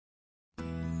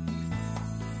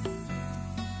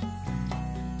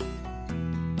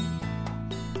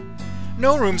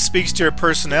No room speaks to your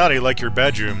personality like your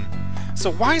bedroom,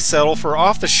 so why settle for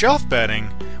off-the-shelf bedding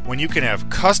when you can have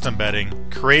custom bedding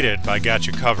created by Got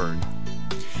You Covered?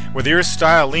 Whether your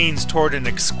style leans toward an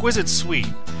exquisite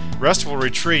suite, restful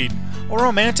retreat, or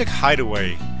romantic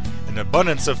hideaway, an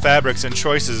abundance of fabrics and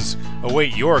choices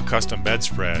await your custom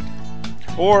bedspread.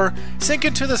 Or sink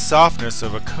into the softness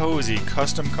of a cozy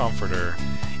custom comforter,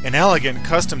 an elegant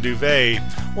custom duvet,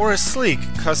 or a sleek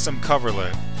custom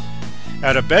coverlet.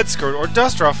 Add a bedskirt or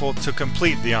dust ruffle to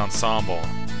complete the ensemble.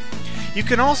 You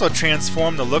can also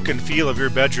transform the look and feel of your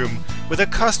bedroom with a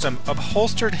custom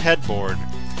upholstered headboard,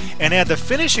 and add the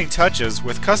finishing touches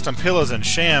with custom pillows and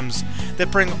shams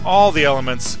that bring all the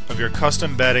elements of your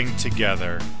custom bedding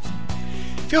together.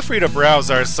 Feel free to browse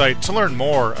our site to learn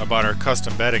more about our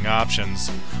custom bedding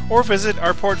options, or visit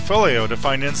our portfolio to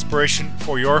find inspiration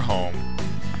for your home.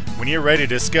 When you're ready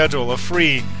to schedule a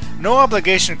free,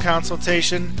 no-obligation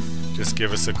consultation, just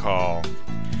give us a call.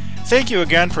 Thank you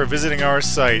again for visiting our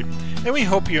site, and we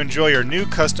hope you enjoy your new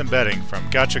custom bedding from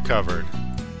Got You Covered.